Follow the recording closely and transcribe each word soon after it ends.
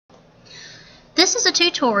This is a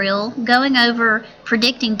tutorial going over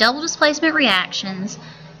predicting double displacement reactions,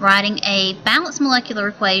 writing a balanced molecular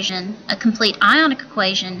equation, a complete ionic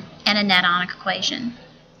equation, and a net ionic equation.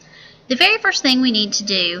 The very first thing we need to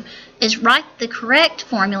do is write the correct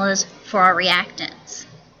formulas for our reactants.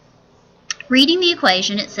 Reading the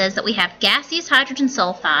equation, it says that we have gaseous hydrogen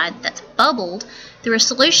sulfide that's bubbled through a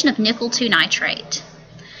solution of nickel 2 nitrate.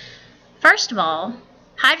 First of all,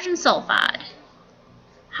 hydrogen sulfide.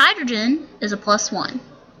 Hydrogen is a +1.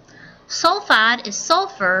 Sulfide is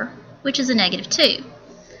sulfur, which is a -2.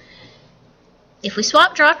 If we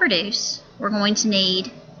swap, drop, reduce, we're going to need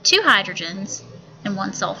 2 hydrogens and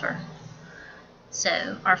 1 sulfur.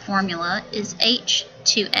 So our formula is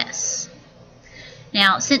H2S.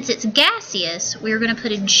 Now, since it's gaseous, we're going to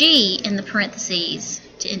put a G in the parentheses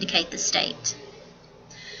to indicate the state.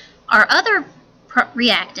 Our other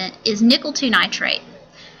reactant is nickel 2 nitrate.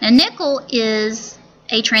 Now, nickel is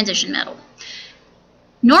a transition metal.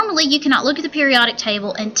 Normally, you cannot look at the periodic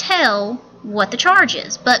table and tell what the charge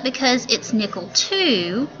is, but because it's nickel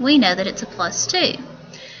 2, we know that it's a +2.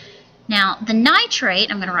 Now, the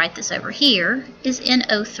nitrate, I'm going to write this over here, is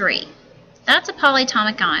NO3. That's a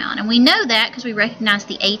polyatomic ion, and we know that because we recognize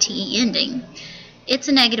the ATE ending. It's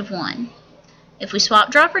a -1. If we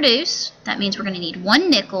swap, drop, reduce, that means we're going to need 1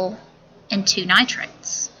 nickel and 2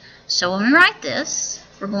 nitrates. So when we write this,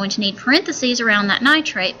 we're going to need parentheses around that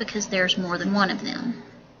nitrate because there's more than one of them.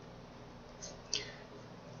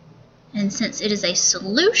 And since it is a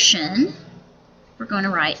solution, we're going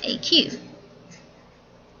to write AQ.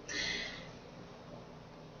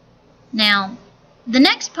 Now, the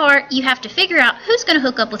next part, you have to figure out who's going to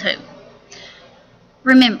hook up with who.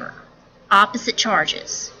 Remember, opposite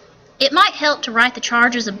charges. It might help to write the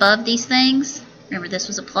charges above these things. Remember, this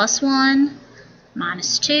was a +1,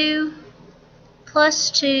 -2,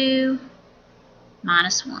 +2,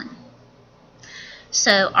 -1.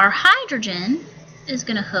 So our hydrogen is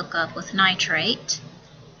going to hook up with nitrate,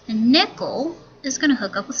 and nickel is going to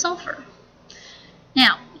hook up with sulfur.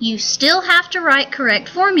 Now, you still have to write correct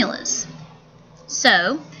formulas.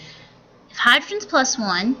 So, if hydrogen's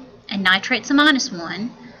 +1 and nitrate's a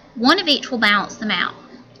 -1, one of each will balance them out.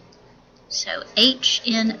 So,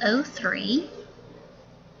 HNO3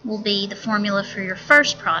 will be the formula for your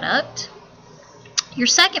first product. Your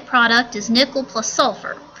second product is nickel plus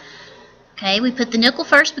sulfur. Okay, we put the nickel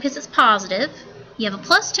first because it's positive. You have a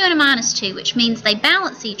 +2 and a -2, which means they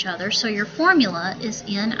balance each other, so your formula is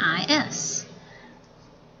NiS.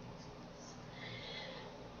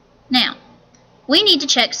 Now, we need to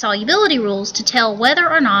check solubility rules to tell whether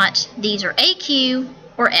or not these are AQ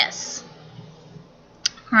or S.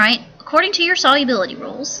 All right, according to your solubility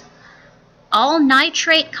rules, all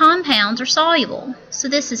nitrate compounds are soluble, so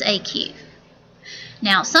this is AQ.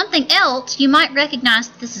 Now, something else, you might recognize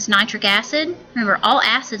that this is nitric acid. Remember, all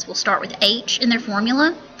acids will start with H in their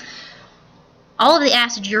formula. All of the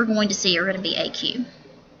acids you're going to see are going to be AQ.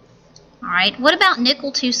 All right, what about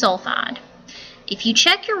nickel 2 sulfide? If you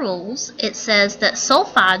check your rules, it says that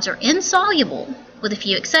sulfides are insoluble with a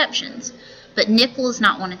few exceptions, but nickel is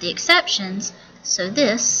not one of the exceptions, so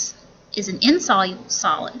this is an insoluble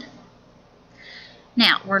solid.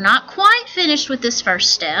 Now, we're not quite finished with this first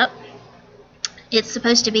step. It's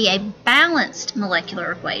supposed to be a balanced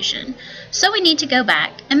molecular equation, so we need to go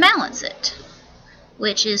back and balance it,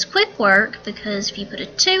 which is quick work because if you put a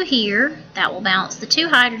 2 here, that will balance the 2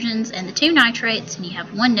 hydrogens and the 2 nitrates, and you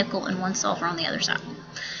have 1 nickel and 1 sulfur on the other side.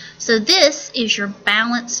 So this is your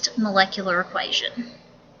balanced molecular equation.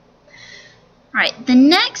 All right, the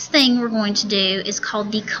next thing we're going to do is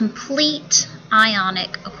called the complete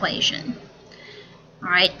ionic equation. All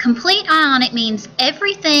right, complete ionic means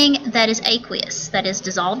everything that is aqueous, that is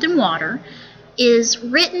dissolved in water, is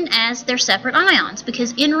written as their separate ions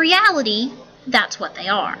because in reality, that's what they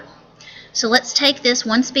are. So let's take this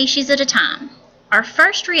one species at a time. Our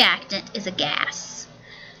first reactant is a gas.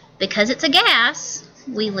 Because it's a gas,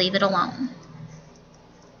 we leave it alone.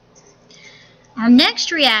 Our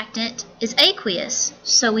next reactant is aqueous,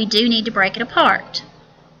 so we do need to break it apart.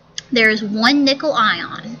 There is 1 nickel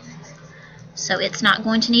ion. So it's not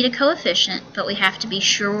going to need a coefficient, but we have to be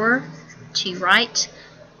sure to write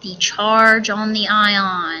the charge on the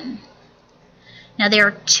ion. Now there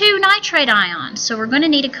are 2 nitrate ions, so we're going to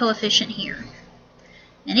need a coefficient here.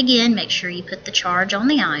 And again, make sure you put the charge on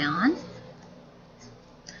the ion.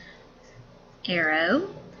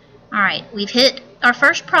 Arrow. Alright, we've hit our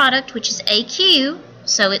first product, which is AQ,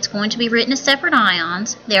 so it's going to be written as separate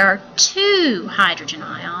ions. There are 2 hydrogen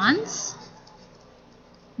ions.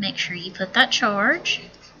 Make sure you put that charge.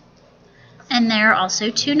 And there are also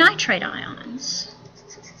 2 nitrate ions.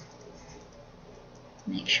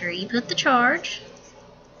 Make sure you put the charge.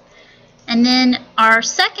 And then our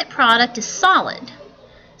second product is solid.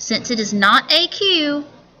 Since it is not AQ,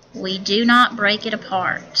 we do not break it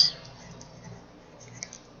apart.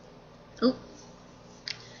 Oop.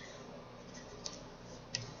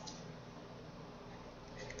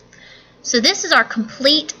 So this is our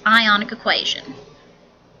complete ionic equation.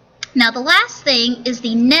 Now the last thing is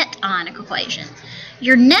the net ionic equation.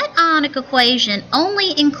 Your net ionic equation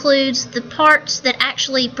only includes the parts that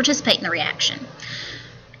actually participate in the reaction.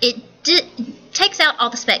 It takes out all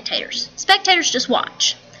the spectators. Spectators just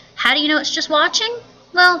watch. How do you know it's just watching?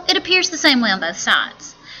 Well, it appears the same way on both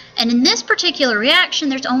sides. And in this particular reaction,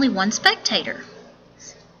 there's only one spectator,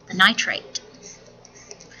 the nitrate.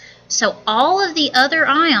 So all of the other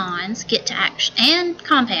ions get to act, and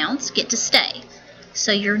compounds get to stay.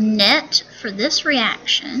 So your net for this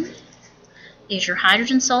reaction is your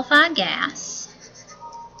hydrogen sulfide gas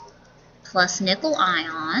plus nickel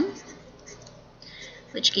ion,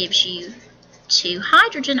 which gives you 2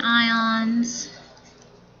 hydrogen ions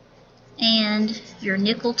and your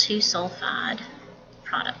nickel 2 sulfide.